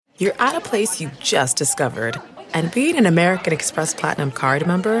You're at a place you just discovered. And being an American Express Platinum card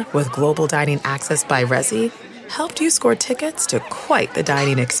member with global dining access by Resi helped you score tickets to quite the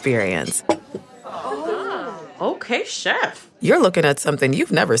dining experience. Oh, okay, chef. You're looking at something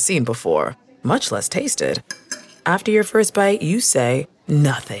you've never seen before, much less tasted. After your first bite, you say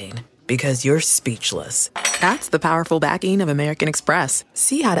nothing because you're speechless. That's the powerful backing of American Express.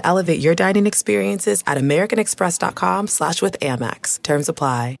 See how to elevate your dining experiences at americanexpress.com/withAmex. Terms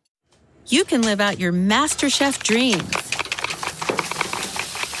apply. You can live out your MasterChef dreams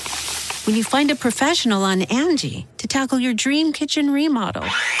when you find a professional on Angie to tackle your dream kitchen remodel.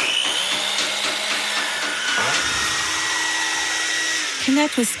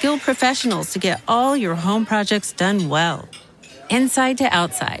 Connect with skilled professionals to get all your home projects done well. Inside to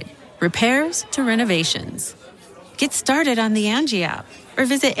outside, repairs to renovations. Get started on the Angie app or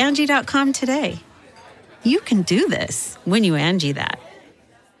visit Angie.com today. You can do this when you Angie that.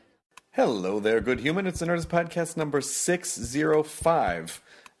 Hello there, good human. It's the Nerdist Podcast number 605.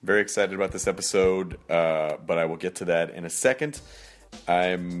 Very excited about this episode, but I will get to that in a second.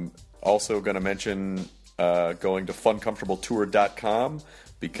 I'm also going to mention going to funcomfortabletour.com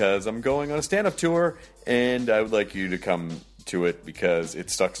because I'm going on a stand-up tour, and I would like you to come to it because it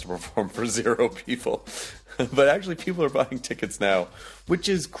sucks to perform for 0 people. But actually, people are buying tickets now, which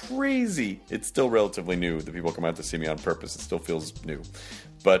is crazy. It's still relatively new. The people come out to see me on purpose. It still feels new.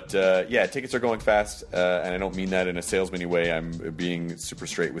 But yeah, tickets are going fast, and I don't mean that in a salesman-y way. I'm being super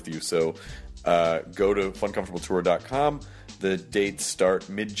straight with you. So go to funcomfortabletour.com. The dates start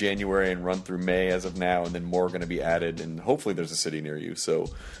mid-January and run through May as of now, and then more are going to be added, and hopefully there's a city near you. So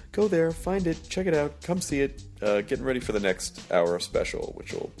go there, find it, check it out, come see it. Getting ready for the next hour of special,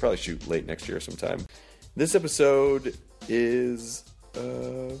 which we'll probably shoot late next year sometime. This episode is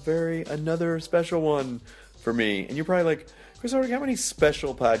another special one for me. And you're probably like, Chris Hardwick, how many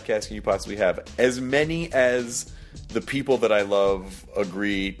special podcasts can you possibly have? As many as the people that I love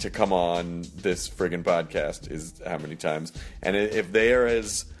agree to come on this friggin' podcast is how many times. And if they are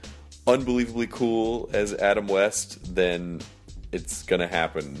as unbelievably cool as Adam West, then it's going to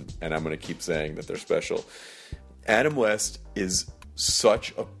happen. And I'm going to keep saying that they're special. Adam West is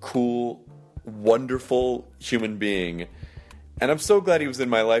such a cool, wonderful human being. And I'm so glad he was in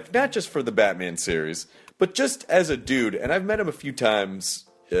my life, not just for the Batman series, but just as a dude. And I've met him a few times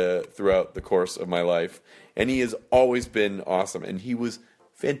throughout the course of my life. And he has always been awesome. And he was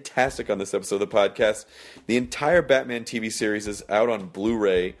fantastic on this episode of the podcast. The entire Batman TV series is out on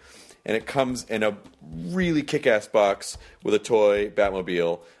Blu-ray. And it comes in a really kick-ass box with a toy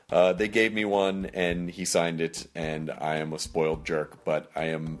Batmobile. They gave me one, and he signed it. And I am a spoiled jerk. But I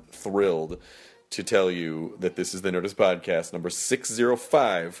am thrilled to tell you that this is the Nerdist Podcast number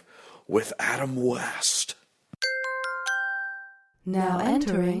 605 with Adam West. Now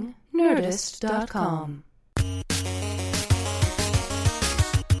entering Nerdist.com.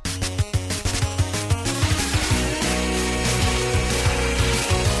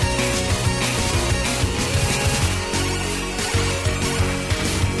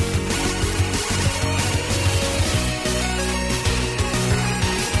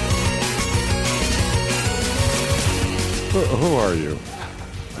 Who are you?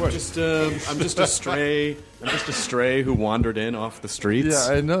 I'm just a stray. I'm just a stray who wandered in off the streets.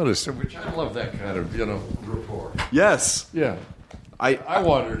 Yeah, I noticed. Which I love that kind of rapport. Yes. Yeah, I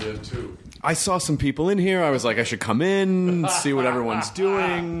wandered in too. I saw some people in here. I was like, I should come in, see what everyone's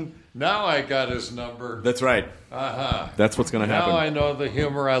doing. Now I got his number. That's right. That's what's going to happen. Now I know the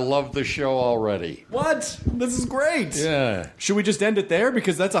humor. I love the show already. What? This is great. Yeah. Should we just end it there?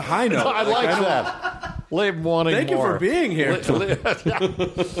 Because that's a high note. I like that. Leave wanting Thank more. you for being here.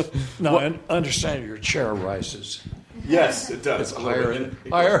 No, I understand your chair rises. Yes, it does. It's higher and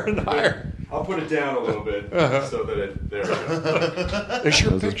higher. I'll put it down a little bit so that it... There we go. Is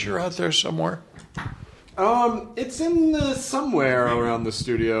your picture out there somewhere? It's in somewhere around the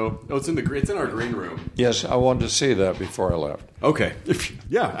studio. Oh, it's in our green room. Yes, I wanted to see that before I left. Okay.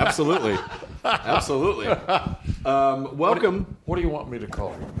 Yeah, absolutely. Absolutely. Welcome. What do you want me to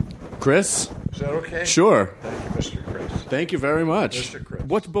call you? Chris? Is that okay? Sure. Thank you, Mr. Chris. Thank you very much. Mr. Chris.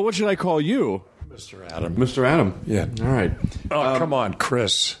 What should I call you? Mr. Adam. Mr. Adam. Yeah. All right. Oh, come on,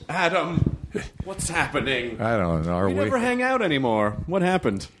 Chris. Adam, what's happening? I don't know. We never hang out anymore. What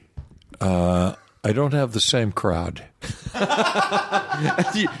happened? I don't have the same crowd.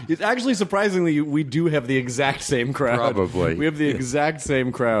 It's actually surprisingly, we do have the exact same crowd. Probably. We have the exact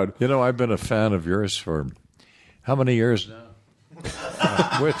same crowd. You know, I've been a fan of yours for how many years now?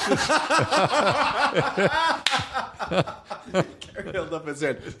 Gary held up his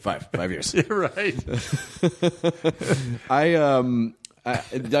hand. 5 years. You're right.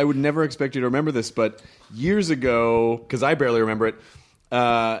 I would never expect you to remember this, but years ago, because I barely remember it,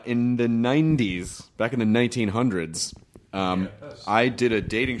 in the 90s, back in the 1900s, I did a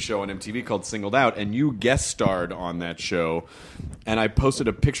dating show on MTV called Singled Out, and you guest starred on that show. And I posted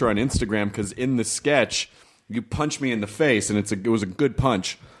a picture on Instagram because in the sketch, you punched me in the face, and it was a good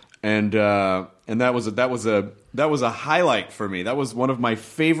punch. And that was a highlight for me. That was one of my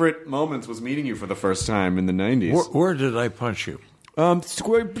favorite moments, was meeting you for the first time in the 90s. Where did I punch you?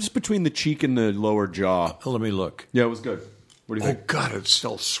 Square, just between the cheek and the lower jaw. Let me look. Yeah, it was good. What do you think? Oh God, it's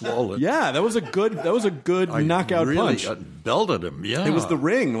still swollen. Yeah, that was a good knockout punch. I belted him. Yeah, It was the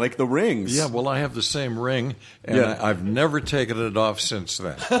ring, like the rings. Yeah, well, I have the same ring, and I've never taken it off since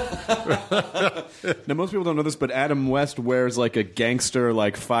then. Now, most people don't know this, but Adam West wears like a gangster,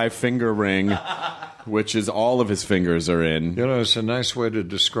 like 5-finger ring, which is all of his fingers are in. You know, it's a nice way to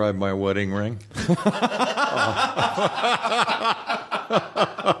describe my wedding ring.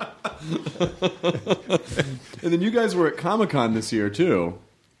 And then you guys were at Comic-Con this year, too.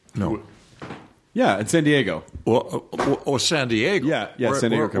 No. Yeah, in San Diego. Well, San Diego. Yeah, San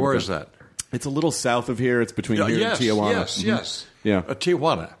Diego. Where is that? It's a little south of here. It's between here and Tijuana. Yes. Yeah.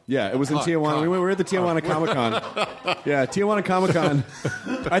 Tijuana. Yeah, it was in Tijuana. We were at the Tijuana Comic-Con. Yeah, Tijuana Comic-Con.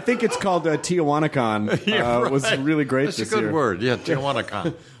 I think it's called TijuanaCon. It was really great this year. That's a good word. Yeah,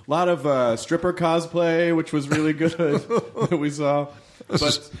 TijuanaCon. A lot of stripper cosplay, which was really good that we saw.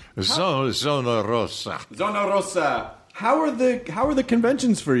 But Zona Rosa. Zona Rosa. How are the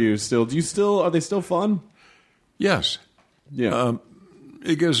conventions for you still? Are they still fun? Yes. Yeah.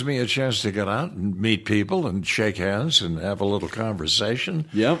 It gives me a chance to get out and meet people and shake hands and have a little conversation.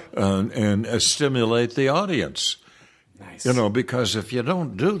 Yep. And stimulate the audience. Nice. You know, because if you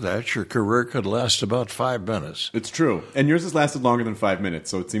don't do that, your career could last about 5 minutes. It's true. And yours has lasted longer than 5 minutes,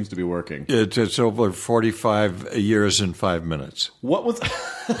 so it seems to be working. It's over 45 years and 5 minutes. What was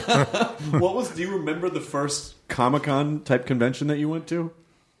do you remember the first Comic-Con type convention that you went to?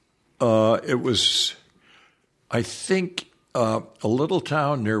 It was, I think, a little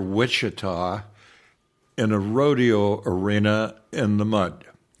town near Wichita in a rodeo arena in the mud.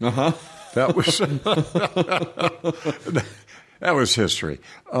 Uh-huh. That was history.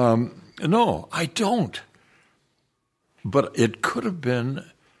 No, I don't. But it could have been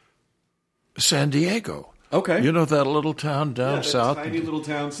San Diego. Okay. You know that little town down south? Tiny little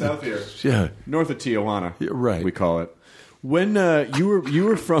town south here. Yeah. North of Tijuana. Yeah, right. We call it. When you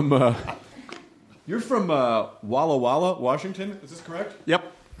were from you're from Walla Walla, Washington, is this correct? Yep.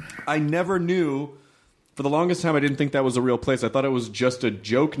 I never knew. For the longest time, I didn't think that was a real place. I thought it was just a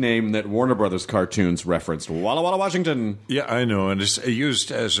joke name that Warner Brothers cartoons referenced. Walla Walla, Washington. Yeah, I know. And it's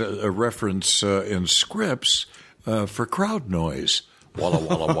used as a reference in scripts for crowd noise. Walla,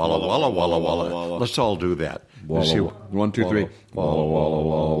 walla, walla, walla, walla, walla. Let's all do that. Walla, 1, 2, 3. Walla, walla,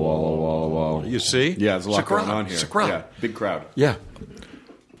 walla, walla, walla, walla. You see? Yeah, there's a lot going on here. It's a crowd. Yeah, big crowd. Yeah.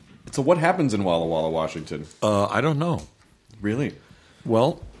 So what happens in Walla Walla, Washington? I don't know. Really?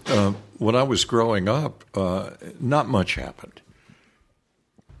 Well, when I was growing up, not much happened.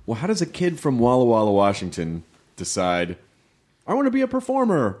 Well, how does a kid from Walla Walla, Washington decide, I want to be a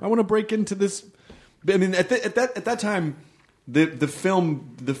performer. I want to break into this. I mean, at that time, the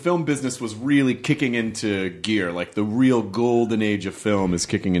film business was really kicking into gear. Like the real golden age of film is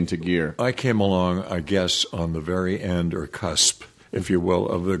kicking into gear. I came along, I guess, on the very end or cusp, if you will,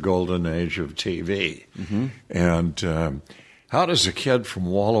 of the golden age of TV. Mm-hmm. And how does a kid from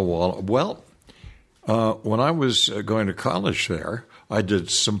Walla Walla? Well, when I was going to college there, I did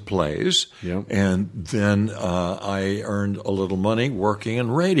some plays, yep. And then I earned a little money working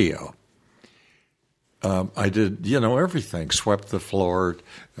in radio. I did, everything. Swept the floor,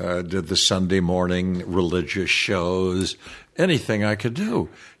 did the Sunday morning religious shows, anything I could do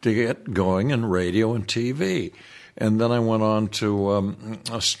to get going in radio and TV. And then I went on to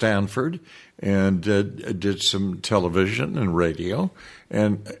Stanford and did some television and radio,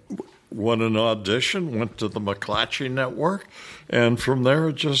 and won an audition, went to the McClatchy Network, and from there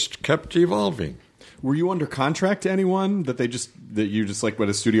it just kept evolving. Were you under contract to anyone that you just like went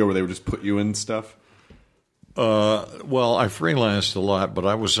to a studio where they would just put you in stuff? Well, I freelanced a lot, but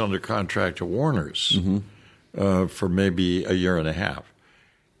I was under contract to Warner's for maybe a year and a half.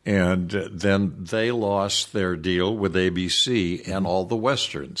 And then they lost their deal with ABC and all the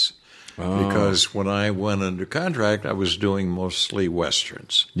Westerns. Oh. Because when I went under contract, I was doing mostly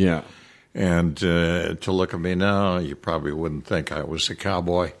Westerns. Yeah. And to look at me now, you probably wouldn't think I was a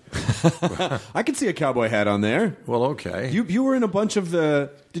cowboy. I could see a cowboy hat on there. Well, okay. You were in a bunch of the...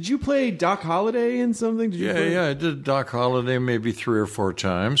 Did you play Doc Holliday in something? Yeah, I did Doc Holliday maybe 3 or 4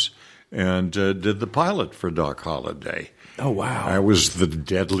 times, and did the pilot for Doc Holliday. Oh, wow. I was the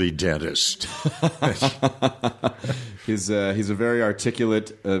deadly dentist. He's a very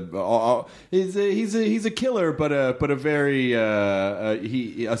articulate. He's a killer, but a very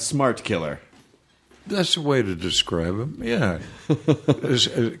a smart killer. That's a way to describe him. Yeah, is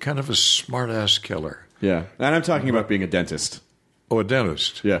kind of a smart-ass killer. Yeah, and I'm talking about being a dentist. Oh, a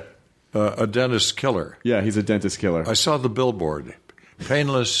dentist. Yeah, a dentist killer. yeah, he's a dentist killer. I saw the billboard.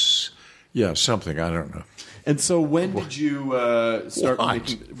 Painless. Yeah, something I don't know. And so, when did you start? What?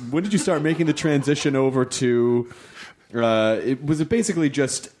 When did you start making the transition over to? Was it basically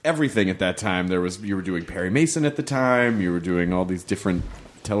just everything at that time? You were doing Perry Mason at the time. You were doing all these different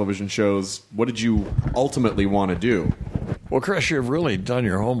television shows. What did you ultimately want to do? Well, Chris, you've really done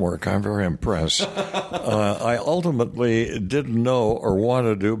your homework. I'm very impressed. I ultimately didn't know or want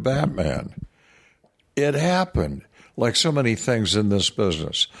to do Batman. It happened, like so many things in this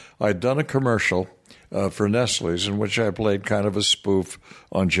business. I'd done a commercial for Nestle's in which I played kind of a spoof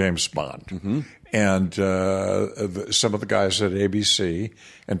on James Bond. Mm-hmm. And some of the guys at ABC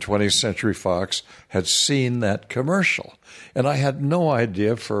and 20th Century Fox had seen that commercial. And I had no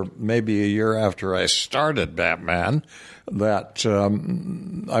idea for maybe a year after I started Batman that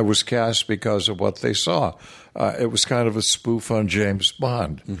I was cast because of what they saw. It was kind of a spoof on James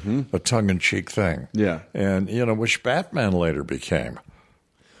Bond, a tongue-in-cheek thing. Yeah. And, which Batman later became.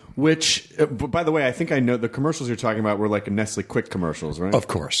 Which, by the way, I think I know the commercials you're talking about were like Nestle Quick commercials, right? Of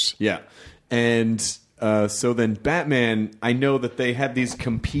course. Yeah. And so then Batman, I know that they had these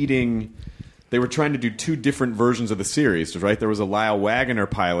competing. They were trying to do two different versions of the series, right? There was a Lyle Waggoner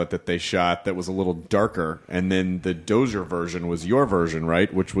pilot that they shot that was a little darker, and then the Dozier version was your version,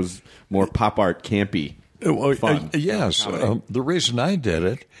 right? Which was more pop art campy. Fun. Yes. The reason I did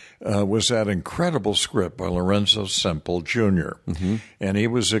it was that incredible script by Lorenzo Semple Jr. Mm-hmm. And he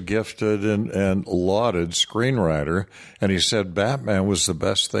was a gifted and lauded screenwriter, and he said Batman was the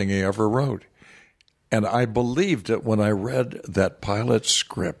best thing he ever wrote. And I believed it when I read that pilot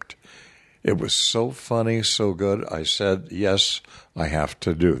script. It was so funny, so good. I said, yes, I have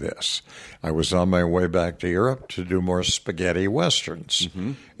to do this. I was on my way back to Europe to do more spaghetti westerns.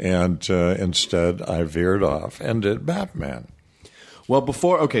 Mm-hmm. And instead, I veered off and did Batman. Well,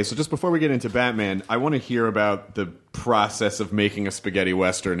 so just before we get into Batman, I want to hear about the process of making a spaghetti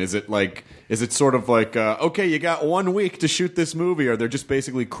western. Is it sort of like, okay, you got 1 week to shoot this movie, or they're just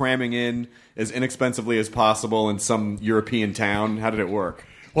basically cramming in as inexpensively as possible in some European town? How did it work?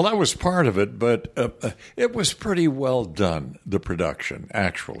 Well, I was part of it, but it was pretty well done, the production,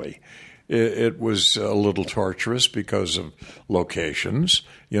 actually. It was a little torturous because of locations.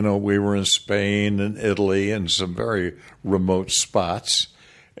 We were in Spain and Italy and some very remote spots.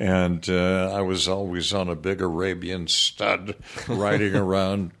 And I was always on a big Arabian stud riding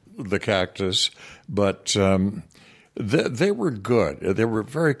around the cactus. But they were good. They were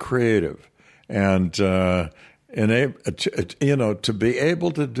very creative. And to be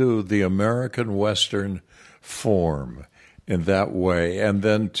able to do the American Western form in that way, and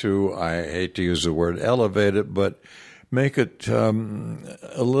then to, I hate to use the word elevate it, but make it a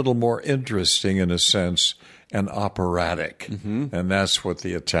little more interesting in a sense and operatic. Mm-hmm. And that's what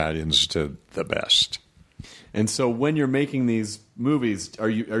the Italians did the best. And so when you're making these movies, are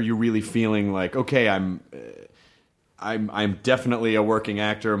you really feeling like, okay, I'm definitely a working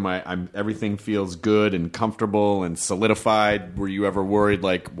actor. Everything feels good and comfortable and solidified. Were you ever worried,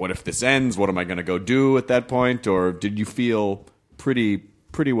 like, what if this ends? What am I going to go do at that point? Or did you feel pretty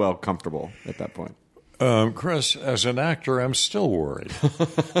well comfortable at that point? Chris, as an actor, I'm still worried.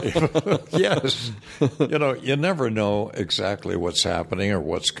 Yes. You never know exactly what's happening or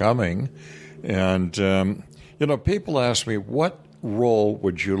what's coming. And, people ask me, what role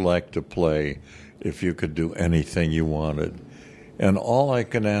would you like to play if you could do anything you wanted? And all I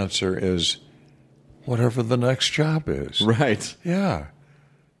can answer is whatever the next job is. Right. Yeah.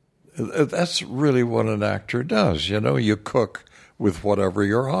 That's really what an actor does. You cook with whatever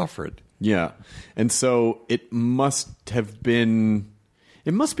you're offered. Yeah. And so it must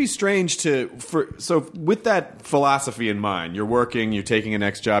be strange so with that philosophy in mind, you're working, you're taking a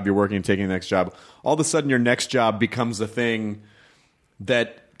next job, you're working, taking the next job. All of a sudden your next job becomes a thing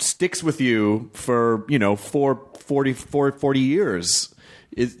that sticks with you for 40 years.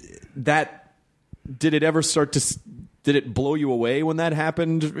 Did it blow you away when that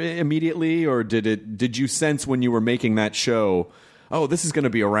happened immediately, or did you sense when you were making that show, oh, this is going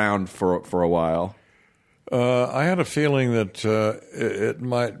to be around for a while? I had a feeling that it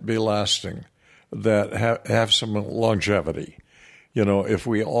might be lasting, that have some longevity. If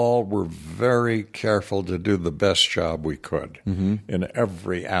we all were very careful to do the best job we could in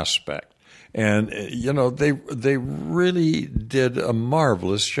every aspect. And, they really did a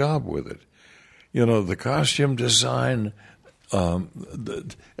marvelous job with it. The costume design,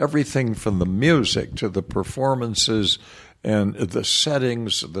 everything from the music to the performances and the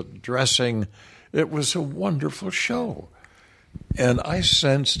settings, the dressing, it was a wonderful show. And I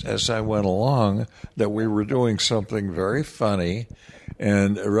sensed as I went along that we were doing something very funny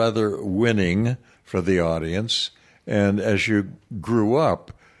and rather winning for the audience. And as you grew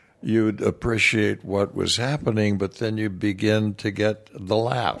up, you'd appreciate what was happening, but then you begin to get the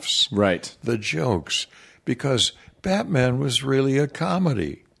laughs, right? The jokes, because Batman was really a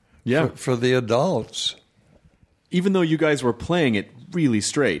comedy for the adults. Even though you guys were playing it really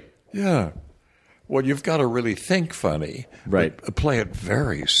straight. Yeah. Well, you've got to really think funny. Right. But play it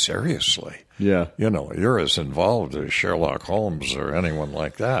very seriously. Yeah. You're as involved as Sherlock Holmes or anyone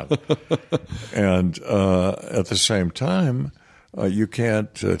like that. And at the same time, you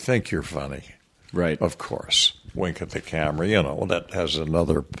can't think you're funny. Right. Of course. Wink at the camera, that has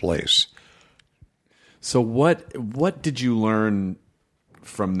another place. So what did you learn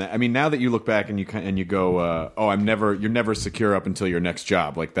from that? I mean, now that you look back and you go, you're never secure up until your next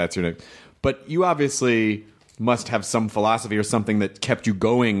job. Like that's your next. But you obviously must have some philosophy or something that kept you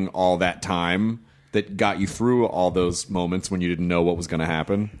going all that time, that got you through all those moments when you didn't know what was going to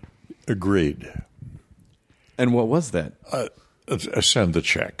happen. Agreed. And what was that? Send the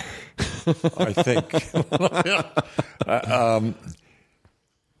check. I think.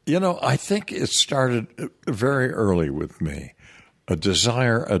 I think it started very early with me. A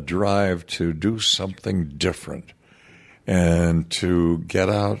desire, a drive to do something different and to get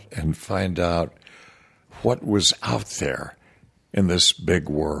out and find out what was out there in this big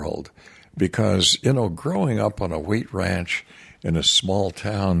world. Because, growing up on a wheat ranch in a small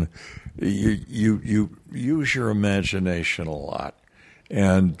town, you use your imagination a lot.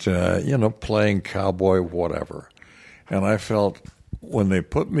 And, playing cowboy, whatever. And I felt when they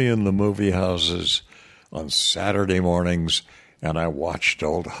put me in the movie houses on Saturday mornings and I watched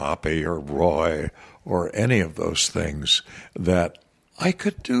old Hoppy or Roy or any of those things, that I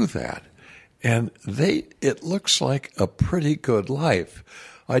could do that. And it looks like a pretty good life.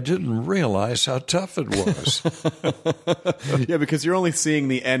 I didn't realize how tough it was. Yeah, because you're only seeing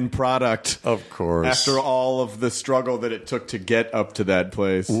the end product. Of course. After all of the struggle that it took to get up to that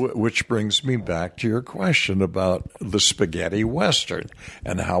place. Which brings me back to your question about the spaghetti Western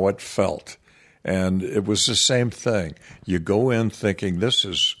and how it felt. And it was the same thing. You go in thinking this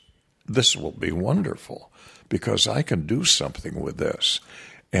will be wonderful because I can do something with this.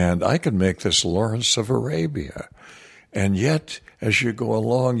 And I can make this Lawrence of Arabia. And yet, as you go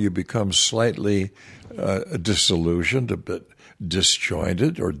along, you become slightly disillusioned, a bit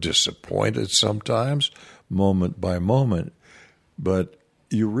disjointed or disappointed sometimes, moment by moment. But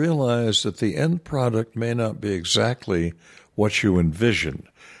you realize that the end product may not be exactly what you envisioned.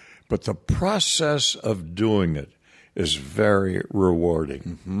 But the process of doing it is very rewarding.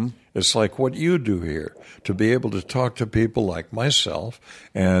 Mm-hmm. It's like what you do here, to be able to talk to people like myself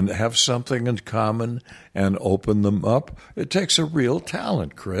and have something in common and open them up. It takes a real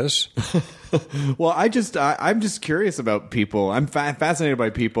talent, Chris. Well, I'm just curious about people. I'm fascinated by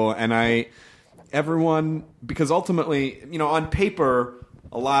people, and because ultimately, on paper,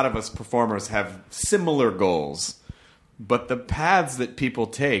 a lot of us performers have similar goals. But the paths that people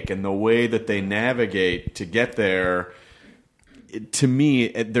take and the way that they navigate to get there, to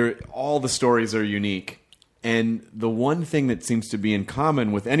me, all the stories are unique. And the one thing that seems to be in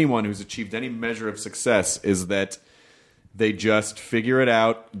common with anyone who's achieved any measure of success is that they just figure it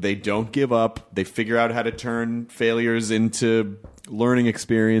out. They don't give up. They figure out how to turn failures into learning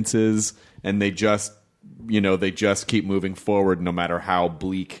experiences. And they just keep moving forward no matter how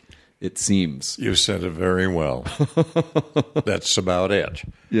bleak it seems. You said it very well. That's about it.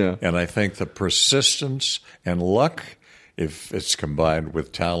 Yeah. And I think the persistence and luck, if it's combined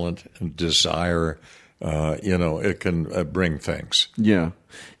with talent and desire, it can bring things. Yeah.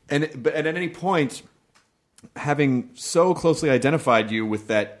 But at any point, having so closely identified you with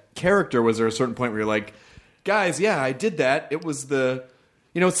that character, was there a certain point where you're like, guys, yeah, I did that. It was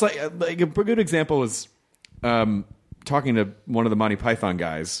it's like a good example was talking to one of the Monty Python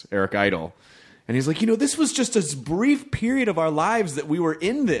guys, Eric Idle, and he's like, this was just a brief period of our lives that we were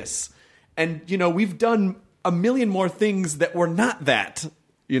in this. And, we've done a million more things that were not that,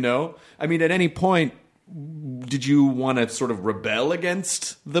 I mean, at any point, did you want to sort of rebel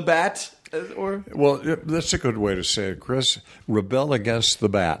against the bat? Well, that's a good way to say it, Chris. Rebel against the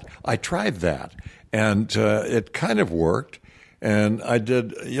bat. I tried that, and it kind of worked. And I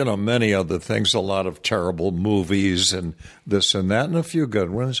did, many other things, a lot of terrible movies and this and that, and a few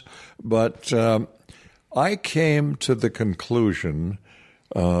good ones. But I came to the conclusion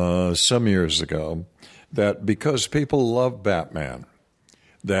some years ago that because people love Batman,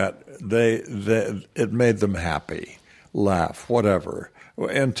 that it made them happy, laugh, whatever,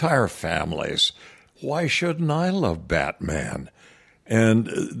 entire families. Why shouldn't I love Batman?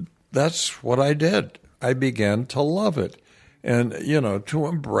 And that's what I did. I began to love it and, to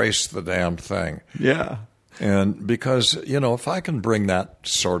embrace the damn thing. Yeah. And because, if I can bring that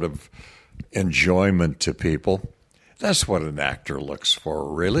sort of enjoyment to people, that's what an actor looks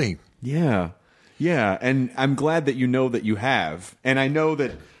for, really. Yeah. Yeah. And I'm glad that you know that you have. And I know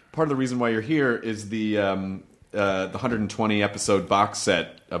that part of the reason why you're here is the 120 episode box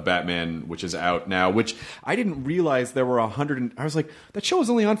set of Batman, which is out now, which I didn't realize there were 100. I was like, that show was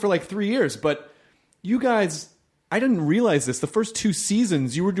only on for like 3 years. But you guys, I didn't realize this. The first 2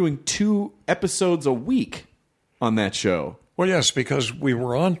 seasons, you were doing 2 episodes a week on that show. Well, yes, because we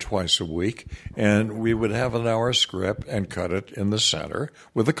were on twice a week, and we would have an hour script and cut it in the center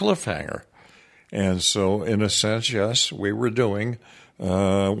with a cliffhanger. And so, in a sense, yes, we were doing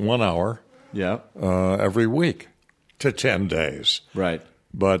 1 hour every week to 10 days. Right.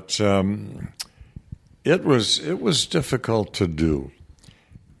 But it was difficult to do,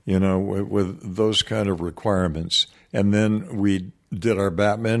 with those kind of requirements. And then we did our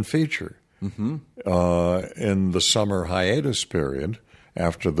Batman feature. Mm-hmm. In the summer hiatus period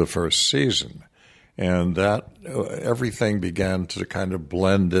after the first season. And that everything began to kind of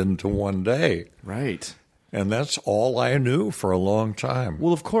blend into one day. Right. And that's all I knew for a long time.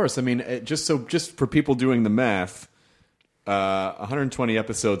 Well, of course. I mean, just for people doing the math, 120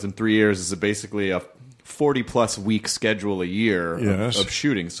 episodes in 3 years is basically a 40-plus week schedule a year of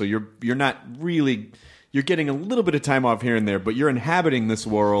shooting. So you're not really... You're getting a little bit of time off here and there, but you're inhabiting this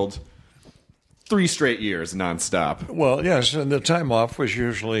world 3 straight years nonstop. Well, yes, and the time off was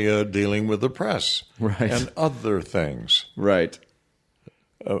usually dealing with the press and other things. Right.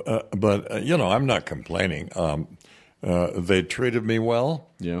 But, I'm not complaining. They treated me well,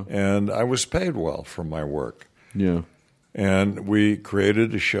 and I was paid well for my work. Yeah. And we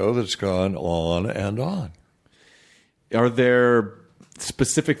created a show that's gone on and on. Are there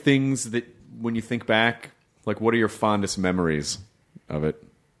specific things that, when you think back, like what are your fondest memories of it?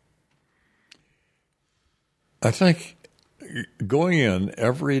 I think going in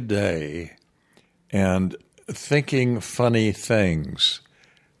every day and thinking funny things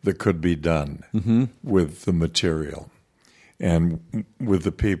that could be done with the material and with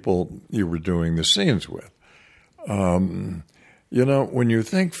the people you were doing the scenes with. When you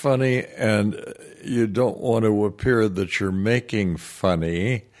think funny and you don't want to appear that you're making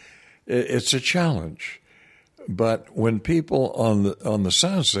funny, it's a challenge. But when people on the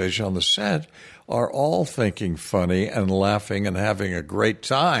soundstage, on the set, are all thinking funny and laughing and having a great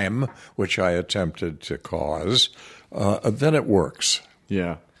time, which I attempted to cause, then it works.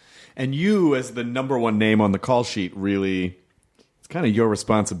 Yeah. And you, as the number one name on the call sheet, really, it's kind of your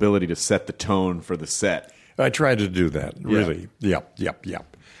responsibility to set the tone for the set. I try to do that, really. Yep.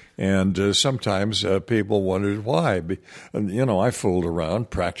 And sometimes people wondered why. I fooled around,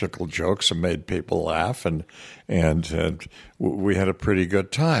 practical jokes, and made people laugh, and we had a pretty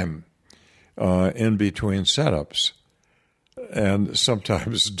good time in between setups, and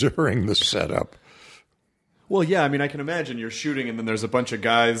sometimes during the setup. Well, yeah, I mean, I can imagine you're shooting, and then there's a bunch of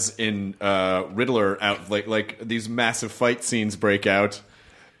guys in Riddler out, like these massive fight scenes break out,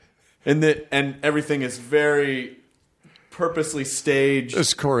 and everything is very purposely staged.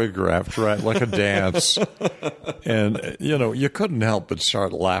 It's choreographed, right, like a dance. And, you couldn't help but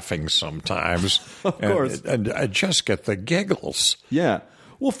start laughing sometimes. Of course. And I just get the giggles. Yeah.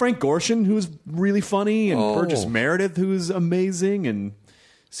 Well, Frank Gorshin, who's really funny, and Burgess Meredith, who's amazing, and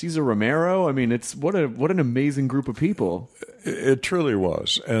Cesar Romero. I mean, it's what an amazing group of people. It truly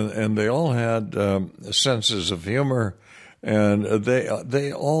was. And they all had senses of humor, and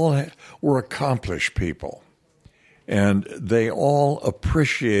they all were accomplished people. And they all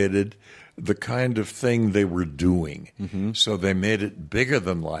appreciated the kind of thing they were doing. Mm-hmm. So they made it bigger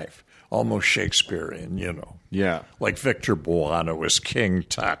than life, almost Shakespearean, Yeah. Like Victor Buono as King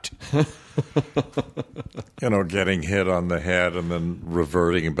Tut. Getting hit on the head and then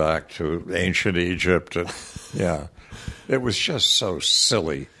reverting back to ancient Egypt. Yeah. It was just so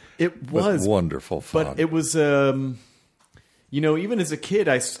silly. It was. But wonderful fun. But it was... even as a kid,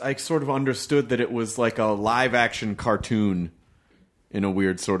 I sort of understood that it was like a live-action cartoon in a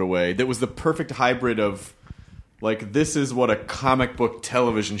weird sort of way. That was the perfect hybrid of, like, this is what a comic book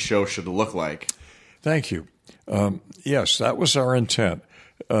television show should look like. Thank you. Yes, that was our intent,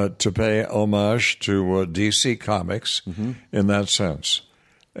 to pay homage to DC Comics in that sense.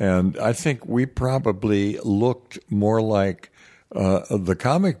 And I think we probably looked more like the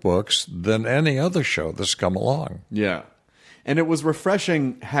comic books than any other show that's come along. Yeah. And it was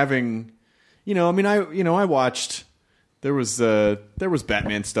refreshing having, I watched, there was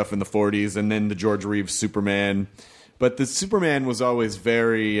Batman stuff in the 40s and then the George Reeves Superman. But the Superman was always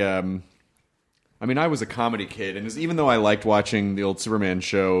very, I was a comedy kid. And even though I liked watching the old Superman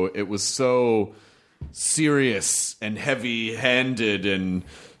show, it was so serious and heavy-handed and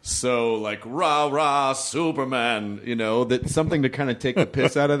so like rah rah Superman, that something to kind of take the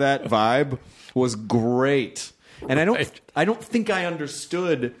piss out of that vibe was great. And I don't think I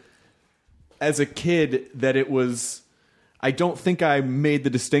understood as a kid that it was. I don't think I made the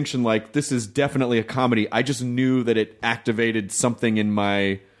distinction like this is definitely a comedy. I just knew that it activated something in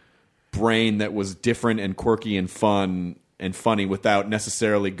my brain that was different and quirky and fun and funny without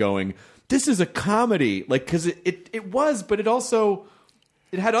necessarily going, this is a comedy. Like, because it was, but it also,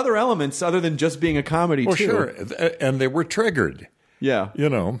 it had other elements other than just being a comedy, too. Sure. And they were triggered. Yeah.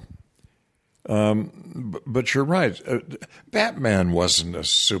 But you're right. Batman wasn't a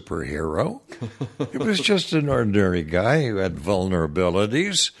superhero. He was just an ordinary guy who had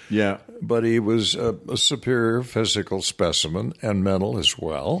vulnerabilities. Yeah. But he was a superior physical specimen and mental as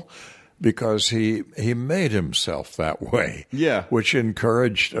well, because he made himself that way. Yeah. Which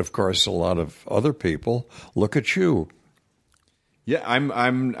encouraged, of course, a lot of other people. Look at you. Yeah,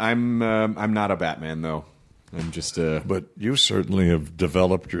 I'm not a Batman though. I'm just But you certainly have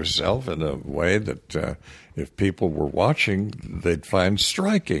developed yourself in a way that if people were watching, they'd find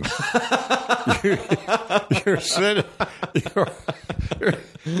striking. You're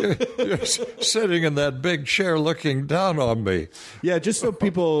sitting in that big chair looking down on me. Yeah, just for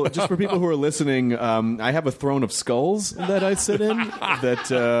people who are listening, I have a throne of skulls that I sit in.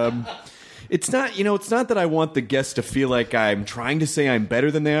 That it's not that I want the guests to feel like I'm trying to say I'm better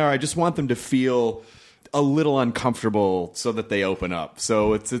than they are. I just want them to feel a little uncomfortable so that they open up.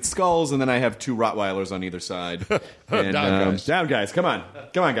 So it's skulls, and then I have two Rottweilers on either side. And, down, guys. Come on,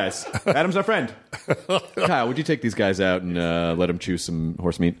 guys. Adam's our friend. Kyle, would you take these guys out and let them chew some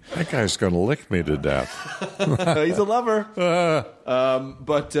horse meat? That guy's going to lick me to death. He's a lover.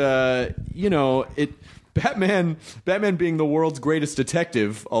 Batman being the world's greatest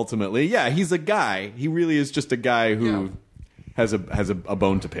detective, ultimately, yeah, he's a guy. He really is just a guy who has a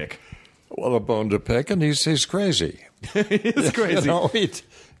bone to pick. Well, a bone to pick, and he's crazy. He's crazy.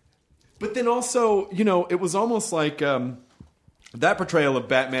 But then also, it was almost like that portrayal of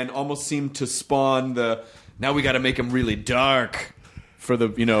Batman almost seemed to spawn now we got to make him really dark for the,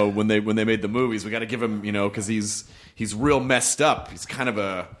 when they made the movies. We got to give him, because he's real messed up. He's kind of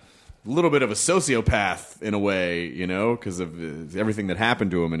a little bit of a sociopath in a way, because of everything that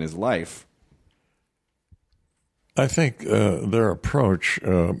happened to him in his life. I think their approach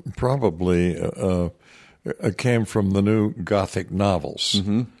probably came from the new Gothic novels,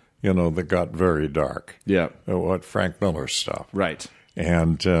 that got very dark. Yeah. What Frank Miller stuff. Right.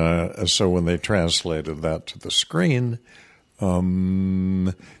 And so when they translated that to the screen,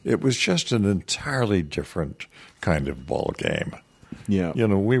 it was just an entirely different kind of ball game. Yeah.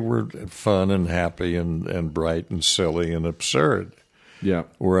 We were fun and happy and bright and silly and absurd. Yeah.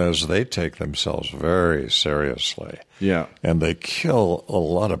 Whereas they take themselves very seriously. Yeah. And they kill a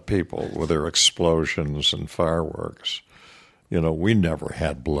lot of people with their explosions and fireworks. We never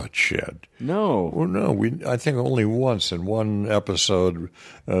had bloodshed. No. Well, no. I think only once in one episode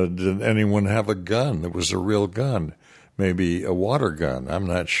did anyone have a gun that was a real gun. Maybe a water gun. I'm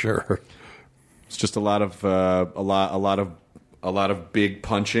not sure. It's just a lot of big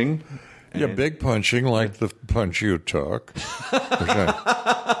punching. Yeah, big punching like the punch you took, which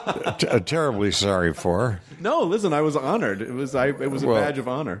I'm terribly sorry for. No, listen, I was honored. It was a badge of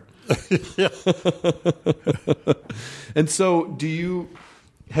honor. And so,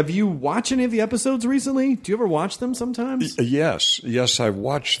 have you watched any of the episodes recently? Do you ever watch them sometimes? Yes, I've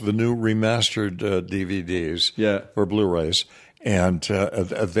watched the new remastered DVDs or Blu-rays, and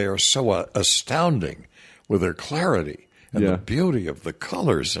they are so astounding with their clarity. And the beauty of the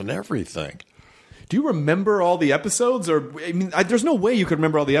colors and everything. Do you remember all the episodes? There's no way you could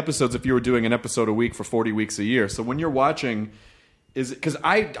remember all the episodes if you were doing an episode a week for 40 weeks a year. So when you're watching, is it because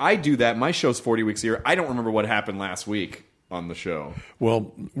I do that? My show's 40 weeks a year. I don't remember what happened last week on the show.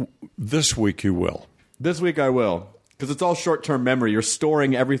 Well, this week you will. This week I will, because it's all short-term memory. You're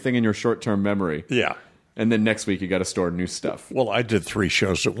storing everything in your short-term memory. Yeah. And then next week you got to store new stuff. Well, I did 3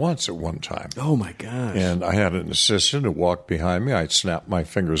 shows at once at one time. Oh, my gosh. And I had an assistant who walked behind me. I'd snap my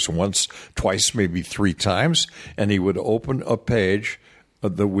fingers once, twice, maybe 3 times, and he would open a page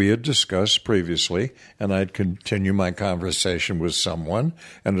that we had discussed previously, and I'd continue my conversation with someone,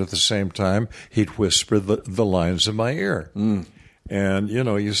 and at the same time, he'd whisper the lines in my ear. And,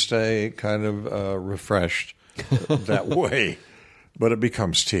 you stay kind of refreshed that way. But it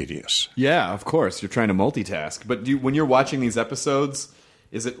becomes tedious. Yeah, of course. You're trying to multitask. But when you're watching these episodes,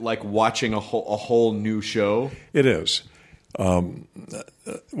 is it like watching a whole new show? It is. Well,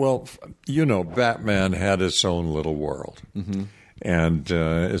 Batman had its own little world. Mm-hmm. And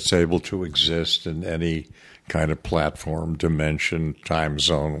it's able to exist in any kind of platform, dimension, time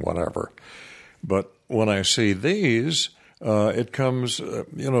zone, whatever. But when I see these, it comes,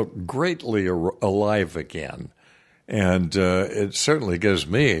 greatly alive again. And it certainly gives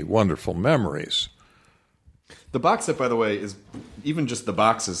me wonderful memories. The box set, by the way, is even just the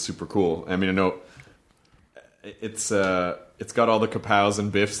box is super cool. I mean, I know it's got all the kapows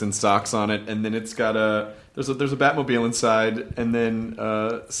and biffs and socks on it, and then it's got there's a Batmobile inside, and then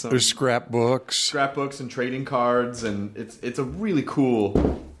there's scrapbooks and trading cards, and it's a really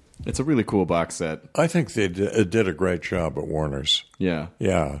cool box set. I think they did a great job at Warner's. Yeah.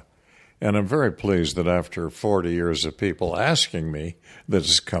 And I'm very pleased that after 40 years of people asking me that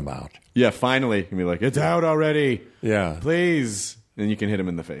it's come out. Yeah, finally. You can be like, it's out already. Yeah. Please. And you can hit him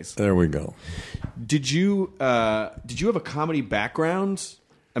in the face. There we go. Did you have a comedy background?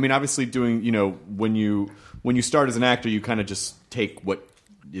 I mean, obviously doing, when you start as an actor, you kind of just take what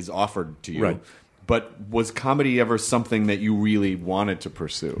is offered to you. Right. But was comedy ever something that you really wanted to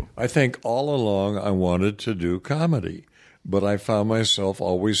pursue? I think all along I wanted to do comedy. But I found myself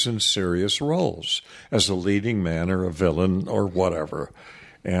always in serious roles as a leading man or a villain or whatever.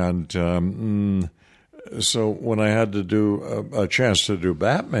 And so when I had to do a chance to do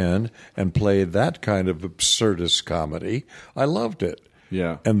Batman and play that kind of absurdist comedy, I loved it.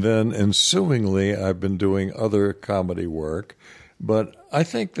 Yeah. And then ensuingly, I've been doing other comedy work. But I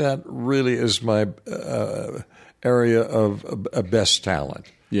think that really is my area of best talent.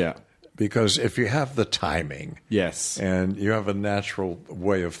 Yeah. Because if you have the timing, yes, and you have a natural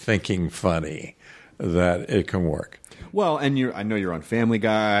way of thinking funny, that it can work. Well, and I know you're on Family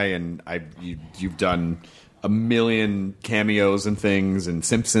Guy, and you've done a million cameos and things, and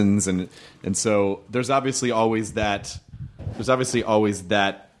Simpsons, and so there's obviously always that. There's obviously always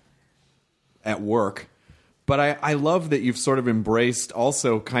that at work. But I love that you've sort of embraced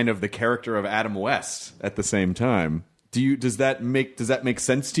also kind of the character of Adam West at the same time. Does that make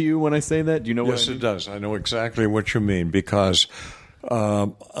sense to you when I say that? Do you know what I mean? Yes, it does. I know exactly what you mean because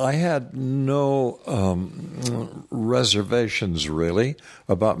I had no reservations really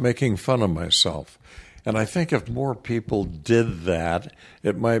about making fun of myself. And I think if more people did that,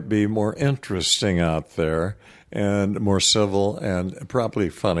 it might be more interesting out there and more civil and probably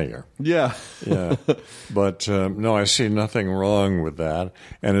funnier. Yeah. Yeah. But no, I see nothing wrong with that.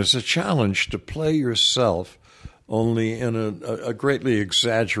 And it's a challenge to play yourself only in a greatly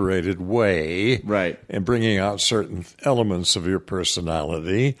exaggerated way, right? And bringing out certain elements of your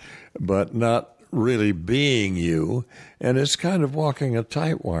personality, but not really being you. And it's kind of walking a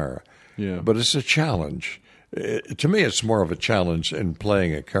tight wire. Yeah. But it's a challenge. To me, it's more of a challenge in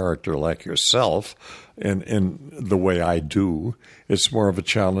playing a character like yourself in the way I do. It's more of a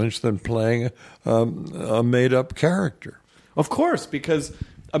challenge than playing a made-up character. Of course, because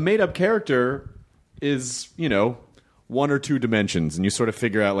a made-up character is, 1 or 2 dimensions, and you sort of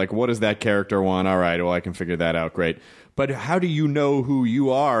figure out, like, what does that character want? All right, well, I can figure that out. Great. But how do you know who you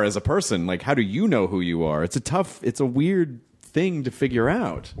are as a person? Like, how do you know who you are? It's a weird thing to figure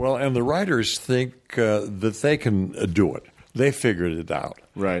out. Well, and the writers think that they can do it. They figured it out.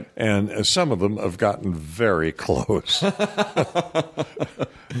 Right. And some of them have gotten very close. But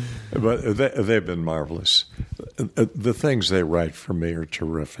they've been marvelous. The things they write for me are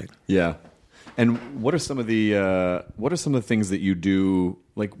terrific. Yeah. And what are some of the things that you do?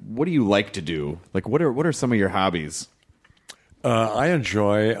 Like, what do you like to do? Like, what are some of your hobbies? I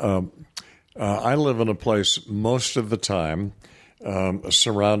enjoy. I live in a place most of the time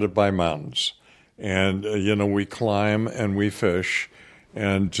surrounded by mountains, and we climb and we fish,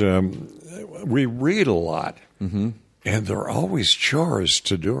 and we read a lot. Mm-hmm. And there are always chores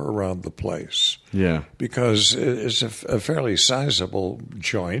to do around the place. Yeah, because it's a fairly sizable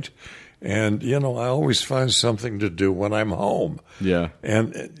joint. And, I always find something to do when I'm home. Yeah.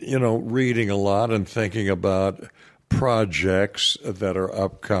 And, reading a lot and thinking about projects that are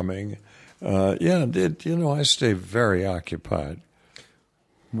upcoming. I stay very occupied.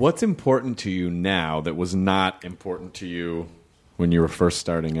 What's important to you now that was not important to you when you were first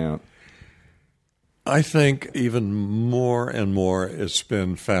starting out? I think even more and more it's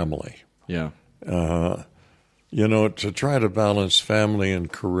been family. Yeah. To try to balance family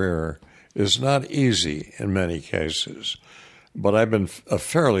and career is not easy in many cases, but I've been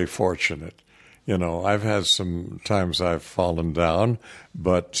fairly fortunate. I've had some times I've fallen down,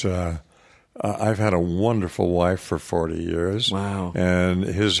 but I've had a wonderful wife for 40 years. Wow. And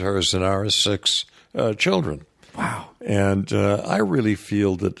hers, and ours 6 children. Wow. And I really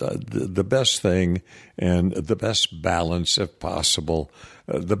feel that the best thing and the best balance, if possible,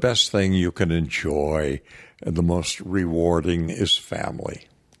 the best thing you can enjoy, the most rewarding is family.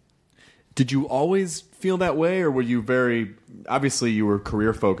 Did you always feel that way, or were you obviously you were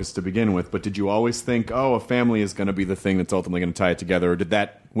career focused to begin with, but did you always think, a family is going to be the thing that's ultimately going to tie it together? Or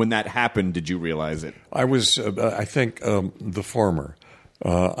when that happened, did you realize it? I was, I think, the former.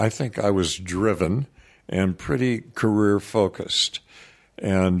 I think I was driven and pretty career focused.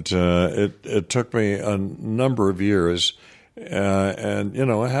 And it took me a number of years and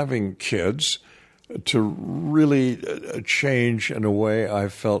having kids to really change in a way I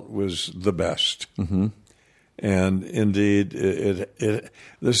felt was the best. Mm-hmm. And indeed,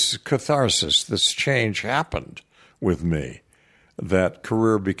 this catharsis, this change happened with me, that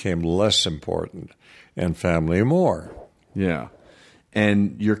career became less important and family more. Yeah.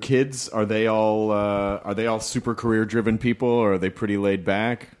 And your kids, are they all super career-driven people, or are they pretty laid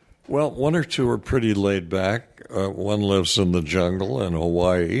back? Well, 1 or 2 are pretty laid back. One lives in the jungle in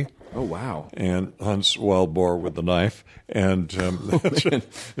Hawaii. Oh, wow. And hunts wild boar with a knife, and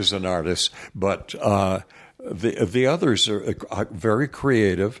is an artist. But the others are very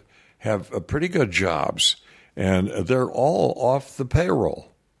creative, have pretty good jobs, and they're all off the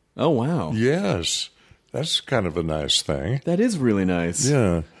payroll. Oh, wow. Yes. That's kind of a nice thing. That is really nice.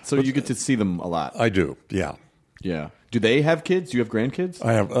 Yeah. So you get to see them a lot. I do, yeah. Yeah. Do they have kids? Do you have grandkids?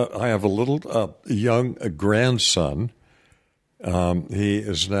 I have a little young grandson. He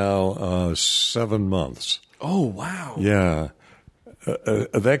is now 7 months. Oh, wow. Yeah.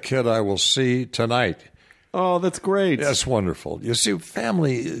 That kid I will see tonight. Oh, that's great. That's wonderful. You see,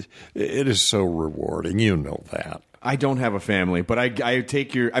 family, it is so rewarding. You know that. I don't have a family, but I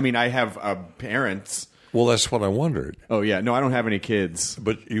take I have parents. Well, that's what I wondered. Oh, yeah. No, I don't have any kids.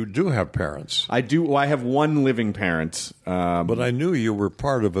 But you do have parents. I do. Well, I have one living parent. But I knew you were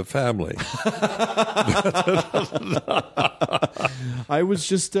part of a family. I was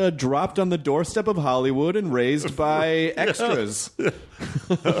just dropped on the doorstep of Hollywood and raised by extras.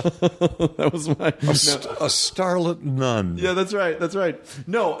 That was my... A starlet nun. Yeah, that's right. That's right.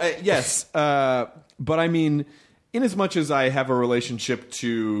 No, yes. But I mean... In as much as I have a relationship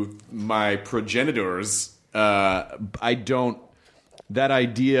to my progenitors, I don't. That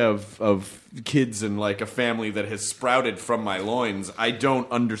idea of kids and like a family that has sprouted from my loins, I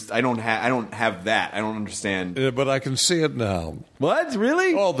don't understand. I don't have that. I don't understand. But I can see it now. What?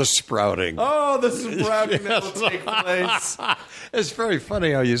 Really? Oh, the sprouting. Oh, the sprouting that will take place. It's very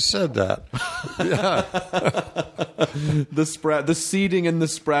funny how you said that. Yeah. The seeding and the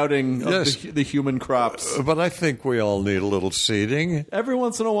sprouting of the human crops. But I think we all need a little seeding. Every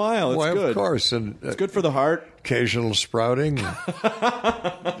once in a while, it's good. Of course. And it's good for the heart. Occasional sprouting.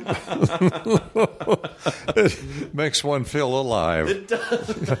 It makes one feel alive. It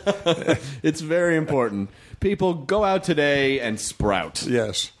does. It's very important. People, go out today and sprout.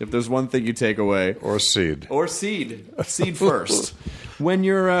 Yes. If there's one thing you take away. Or seed. Or seed. Seed first. When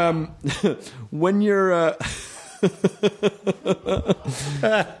you're when you're out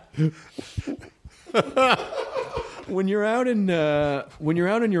in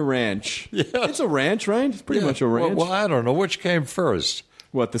your ranch, it's a ranch, right? It's pretty much a ranch. Well, I don't know which came first.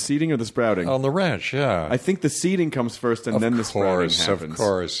 What, the seeding or the sprouting? On the ranch, yeah. I think the seeding comes first, and then the sprouting happens. Of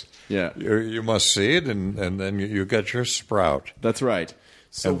course, yeah. You must seed, and then you get your sprout. That's right.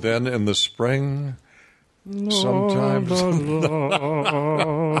 So, and then in the spring, sometimes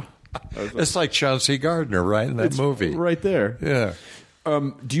it's like Chauncey Gardner, right, in that movie, right there. Yeah.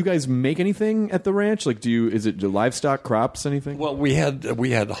 Do you guys make anything at the ranch? Like, is it livestock, crops, anything? Well, we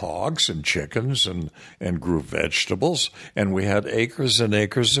had hogs and chickens and grew vegetables, and we had acres and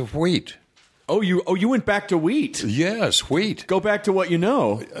acres of wheat. Oh, you went back to wheat? Yes, wheat. Go back to what you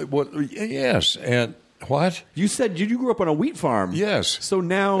know. Yes, and what? You said you grew up on a wheat farm. Yes. So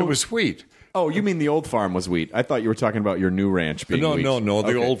now it was wheat. Oh, you mean the old farm was wheat? I thought you were talking about your new ranch being wheat. No,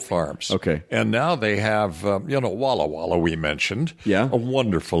 the old farms. Okay. And now they have, Walla Walla we mentioned. Yeah. A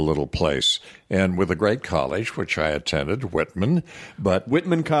wonderful little place. And with a great college, which I attended, Whitman. But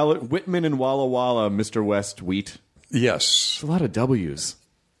Whitman College, Whitman and Walla Walla, Mr. West Wheat. Yes. It's a lot of W's.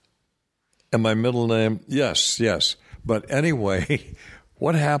 And my middle name, yes. But anyway,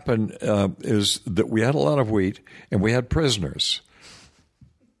 what happened is that we had a lot of wheat and we had prisoners.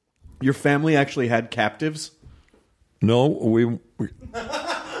 Your family actually had captives? No, we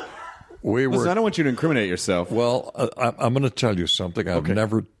Listen, were. I don't want you to incriminate yourself. Well, I'm going to tell you something I've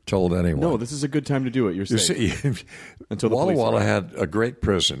never told anyone. No, this is a good time to do it. You're You safe. see, Until the Walla police Walla arrive. had a great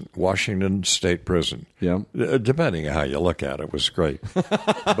prison, Washington State Prison. Yeah. Depending on how you look at it, it was great.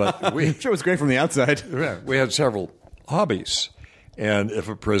 But we I'm sure it was great from the outside. Yeah, we had several hobbies. And if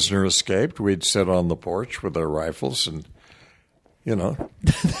a prisoner escaped, we'd sit on the porch with our rifles and,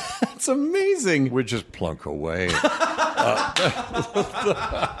 That's amazing. we'd just plunk away.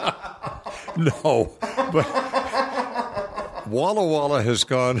 No, but Walla Walla has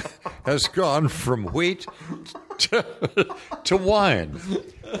gone from wheat to wine.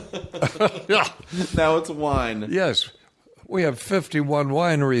 Yeah. Now it's wine. Yes, we have 51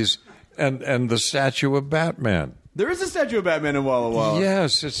 wineries and the statue of Batman. There is a statue of Batman in Walla Walla.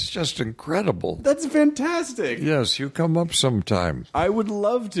 Yes, it's just incredible. That's fantastic. Yes, you come up sometime. I would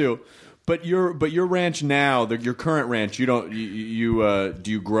love to. But your ranch now, your current ranch, you don't do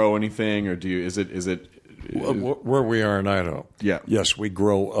you grow anything or is it Where we are in Idaho. Yeah. Yes, we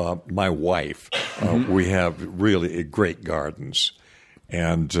grow. My wife, we have really great gardens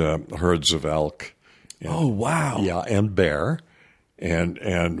and herds of elk. And, Oh, wow. Yeah, and bear,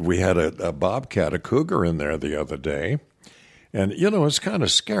 and we had a bobcat, a cougar in there the other day, and it's kind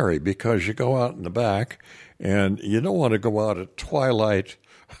of scary because you go out in the back, and you don't want to go out at twilight.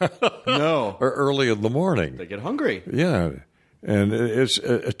 No. Or early in the morning. They get hungry. Yeah, and it's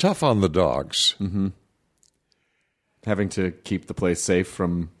tough on the dogs. Mm-hmm. Having to keep the place safe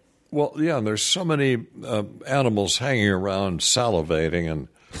from... Well, yeah, and there's so many animals hanging around salivating and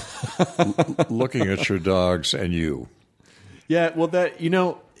looking at your dogs and you. Yeah, well,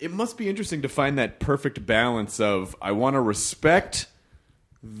 it must be interesting to find that perfect balance of I want to respect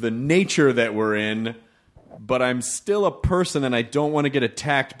the nature that we're in, but I'm still a person and I don't want to get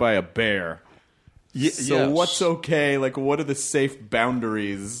attacked by a bear. So yes. what's okay? Like, what are the safe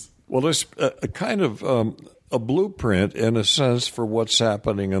boundaries? Well, there's a kind of a blueprint, in a sense, for what's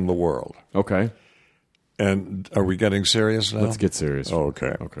happening in the world. Okay. And are we getting serious now? Let's get serious. Oh,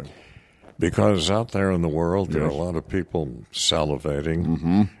 okay. Okay. Because out there in the world, there are a lot of people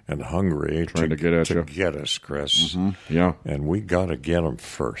salivating and hungry Trying to get at you. get us, Chris. Yeah. And we got to get them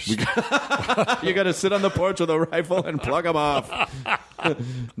first. You got to sit on the porch with a rifle and plug them off.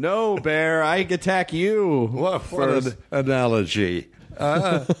 No, bear, I attack you. What first. an analogy.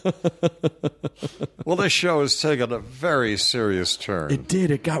 Well, this show has taken a very serious turn. It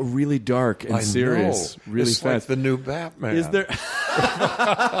did. It got really dark and I serious know. really it's fast. like the new Batman. Is there?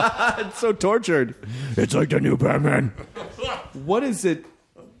 It's so tortured. It's like the new Batman. What is it?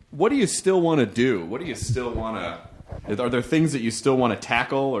 What do you still want to do? What do you still want to? Are there things that you still want to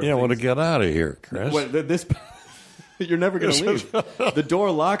tackle? Or I want to things- get out of here, Chris. What, this? You're never going to leave. The door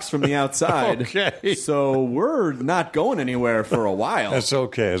locks from the outside. Okay. So we're not going anywhere for a while. That's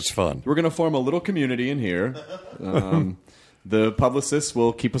okay. It's fun. We're going to form a little community in here. The publicists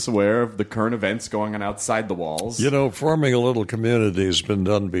will keep us aware of the current events going on outside the walls. Forming a little community has been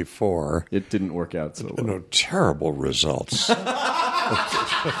done before. It didn't work out so well. Terrible results.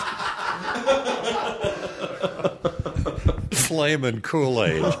 Flame and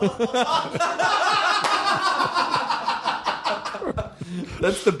Kool-Aid.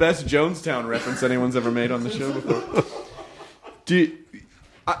 That's the best Jonestown reference anyone's ever made on the show before.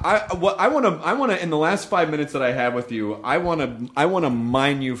 I want to in the last 5 minutes that I have with you, I want to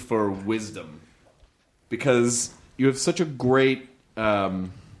mine you for wisdom, because you have such a great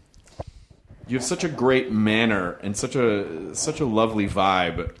manner and such a lovely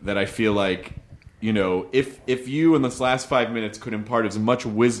vibe that I feel like, if you in this last 5 minutes could impart as much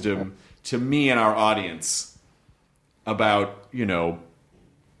wisdom to me and our audience about,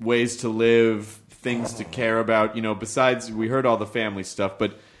 ways to live, things to care about, besides we heard all the family stuff,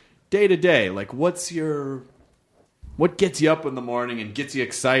 but day to day, like what gets you up in the morning and gets you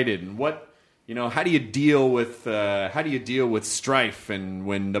excited, and how do you deal with strife and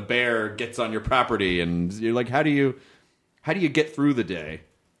when the bear gets on your property, and you're like, how do you get through the day?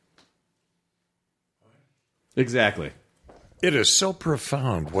 Exactly. It is so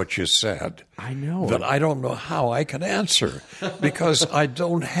profound what you said. I know. That I don't know how I can answer, because I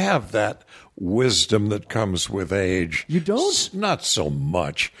don't have that wisdom that comes with age. You don't? Not so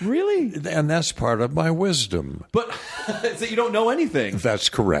much. Really? And that's part of my wisdom. But it's that you don't know anything. That's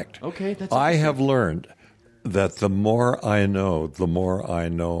correct. Okay, that's I interesting. have learned that the more I know, the more I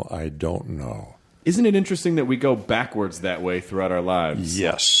know I don't know. Isn't it interesting that we go backwards that way throughout our lives?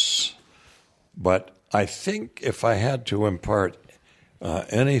 Yes. But I think if I had to impart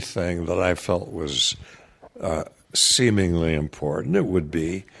anything that I felt was seemingly important, it would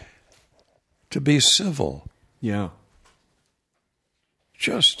be to be civil. Yeah.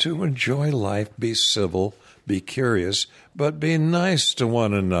 Just to enjoy life, be civil, be curious, but be nice to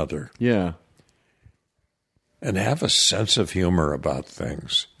one another. Yeah. And have a sense of humor about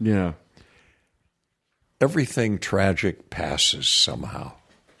things. Yeah. Everything tragic passes somehow.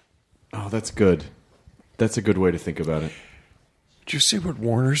 Oh, that's good. That's a good way to think about it. Do you see what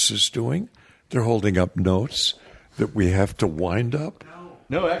Warner's is doing? They're holding up notes that we have to wind up.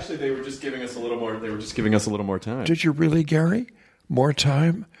 No, actually, they were just giving us a little more. They were just giving us a little more time. Did you really, Gary? More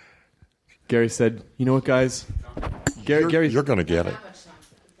time? Gary said, "You know what, guys? Gary, you're going to get it.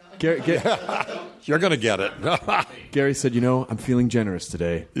 You're going to get it." Gary said, "You know, I'm feeling generous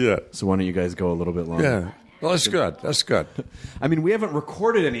today. Yeah. So why don't you guys go a little bit longer?" Yeah. Well, that's good. That's good. I mean, we haven't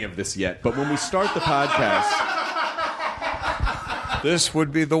recorded any of this yet, but when we start the podcast, this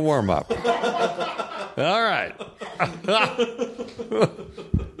would be the warm-up. All right.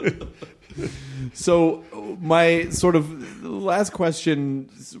 So my sort of last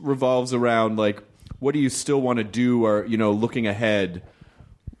question revolves around, like, what do you still want to do, or, you know, looking ahead,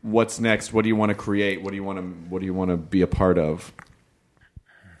 what's next? What do you want to create? What do you want to be a part of?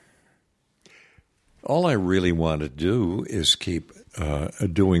 All I really want to do is keep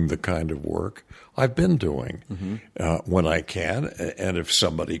doing the kind of work I've been doing when I can. And if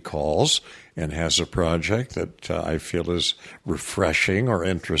somebody calls and has a project that I feel is refreshing or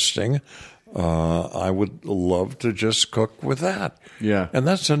interesting, I would love to just cook with that. Yeah. And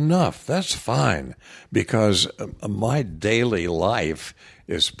that's enough. That's fine, because my daily life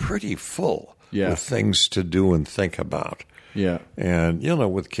is pretty full with things to do and think about. Yeah. And, you know,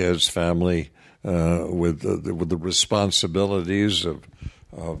 with kids, family, with the responsibilities of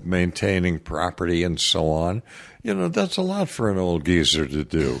maintaining property and so on, you know, that's a lot for an old geezer to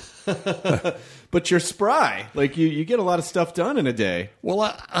do. But you're spry. Like, you get a lot of stuff done in a day. Well,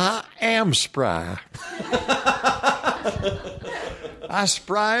 I am spry. I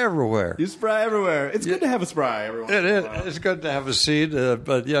spry everywhere. You spry everywhere. It's good to have a spry every once in a while. It's good to have a seed,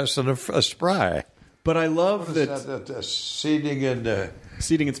 but yes, and a spry. But I love that seeding and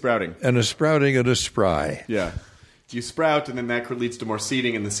seeding and sprouting. And a sprouting and a spry. Yeah. You sprout, and then that leads to more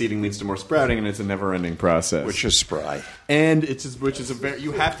seeding, and the seeding leads to more sprouting, and it's a never-ending process. Which is spry. And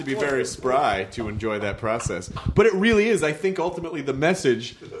you have to be very spry to enjoy that process. But it really is. I think ultimately the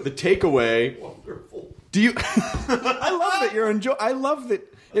message, the takeaway. Wonderful. Do you? I love that you're enjoying. I love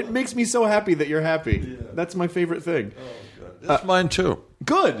that. It makes me so happy that you're happy. Yeah. That's my favorite thing. Oh, good. That's mine too.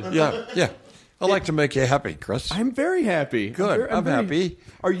 Good. Yeah. I like to make you happy, Chris. I'm very happy. Good. I'm happy.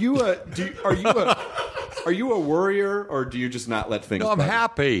 Are you a worrier, or do you just not let things? No, I'm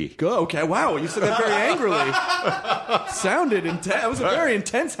happy. Good. Okay. Wow. You said that very angrily. Sounded intense. That was a very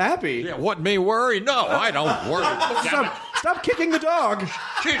intense happy. Yeah. What, me worry? No, I don't worry. Stop kicking the dog.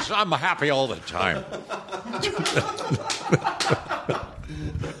 Jeez, I'm happy all the time.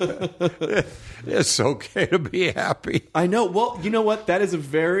 It's okay to be happy. I know. Well, you know what? That is a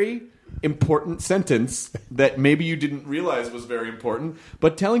very important sentence that maybe you didn't realize was very important,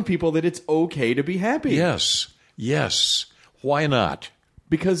 but telling people that it's okay to be happy. Yes. Why not?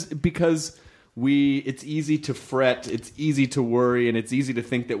 Because it's easy to fret, it's easy to worry, and it's easy to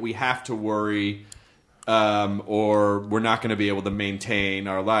think that we have to worry or we're not going to be able to maintain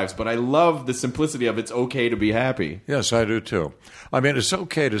our lives. But I love the simplicity of it's okay to be happy. Yes, I do too. I mean, it's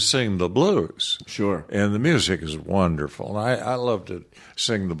okay to sing the blues. Sure. And the music is wonderful. And I love to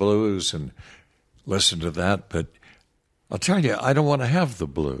sing the blues and listen to that. But I'll tell you, I don't want to have the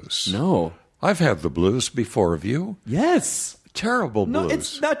blues. No. I've had the blues before. Have you? Yes. Terrible blues. No,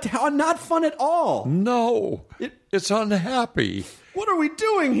 it's not fun at all. No. It's unhappy. What are we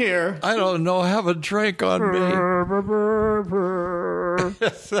doing here? I don't know. Have a drink on me.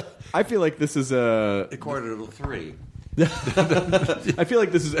 I feel like this is a 2:45. I feel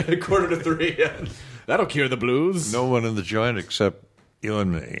like this is 2:45. That'll cure the blues. No one in the joint except you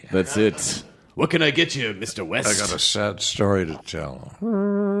and me. That's it. What can I get you, Mr. West? I got a sad story to tell.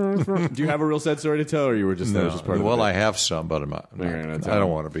 Do you have a real sad story to tell, or you were just that was just part of it? Well, I have some, but I don't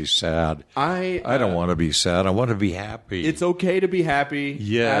want to be sad. I don't want to be sad. I want to be happy. It's okay to be happy.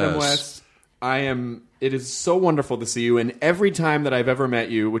 Yes. Adam West, it is so wonderful to see you, and every time that I've ever met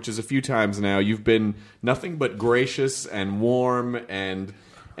you, which is a few times now, you've been nothing but gracious and warm and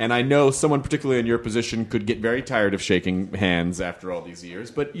And I know someone particularly in your position could get very tired of shaking hands after all these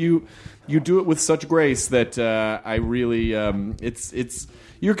years, but you do it with such grace that I really it's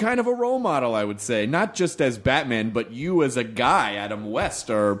you're kind of a role model, I would say, not just as Batman, but you as a guy, Adam West,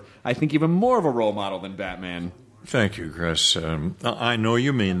 are I think even more of a role model than Batman. Thank you, Chris. I know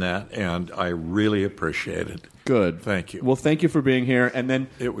you mean that, and I really appreciate it. Good. Thank you. Well, thank you for being here. And then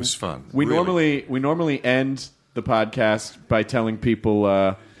it was fun. We really. normally end the podcast by telling people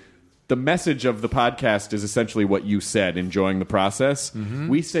the message of the podcast is essentially what you said, enjoying the process. Mm-hmm.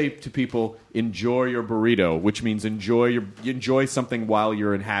 We say to people, enjoy your burrito, which means enjoy something while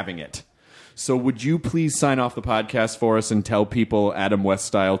you're having it. So would you please sign off the podcast for us and tell people Adam West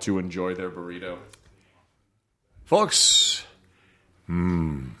style to enjoy their burrito? Folks,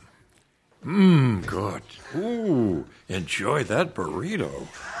 good. Ooh, enjoy that burrito.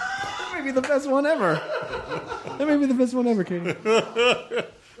 That may be the best one ever. That may be the best one ever, Katie.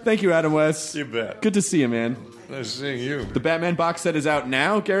 Thank you, Adam West. You bet. Good to see you, man. Nice seeing you. The Batman box set is out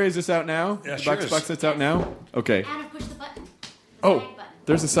now. Gary, is this out now? Yeah, the sure box set's out now? Okay. Adam, push the button. Oh,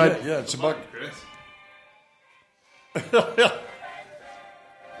 there's a side. Yeah, it's $1.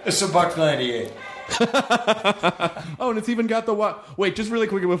 It's $1.98. Oh, and it's even got the wait, just really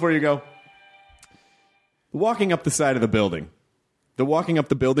quickly before you go. Walking up the side of the building. The walking up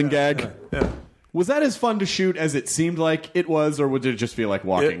the building gag. Yeah. Was that as fun to shoot as it seemed like it was, or would it just feel like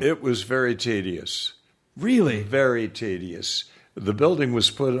walking? It was very tedious. Really? Very tedious. The building was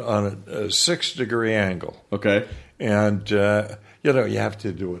put on a 6-degree angle. Okay. And, you have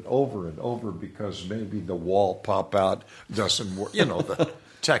to do it over and over because maybe the wall pop out doesn't work. The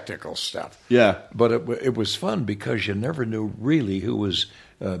technical stuff. Yeah. But it was fun because you never knew really who was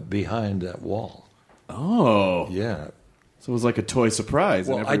behind that wall. Oh. Yeah. So it was like a toy surprise.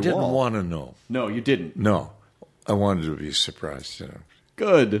 Well, in every I didn't wall. want to know. No, you didn't. No. I wanted to be surprised.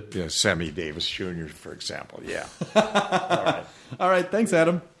 Good. Yeah, Sammy Davis Jr., for example. Yeah. All right. Thanks,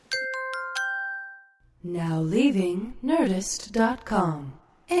 Adam. Now leaving Nerdist.com.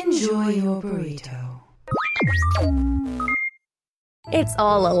 Enjoy your burrito. It's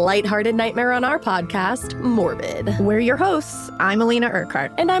all a lighthearted nightmare on our podcast, Morbid. We're your hosts. I'm Alina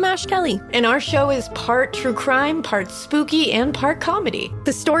Urquhart. And I'm Ash Kelly. And our show is part true crime, part spooky, and part comedy.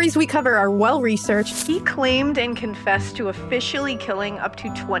 The stories we cover are well-researched. He claimed and confessed to officially killing up to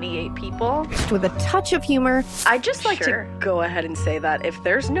 28 people. With a touch of humor. I'd just like to go ahead and say that if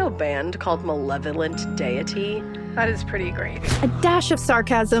there's no band called Malevolent Deity, that is pretty great. A dash of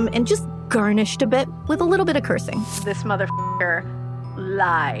sarcasm and just garnished a bit with a little bit of cursing. This motherfucker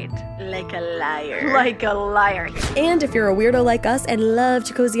lied. like a liar. Like a liar. And if you're a weirdo like us and love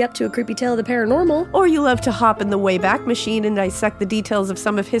to cozy up to a creepy tale of the paranormal, or you love to hop in the Wayback Machine and dissect the details of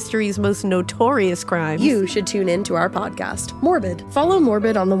some of history's most notorious crimes, you should tune in to our podcast, Morbid. Follow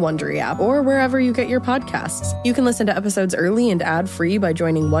Morbid on the Wondery app or wherever you get your podcasts. You can listen to episodes early and ad-free by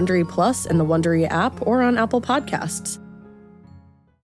joining Wondery Plus in the Wondery app or on Apple Podcasts.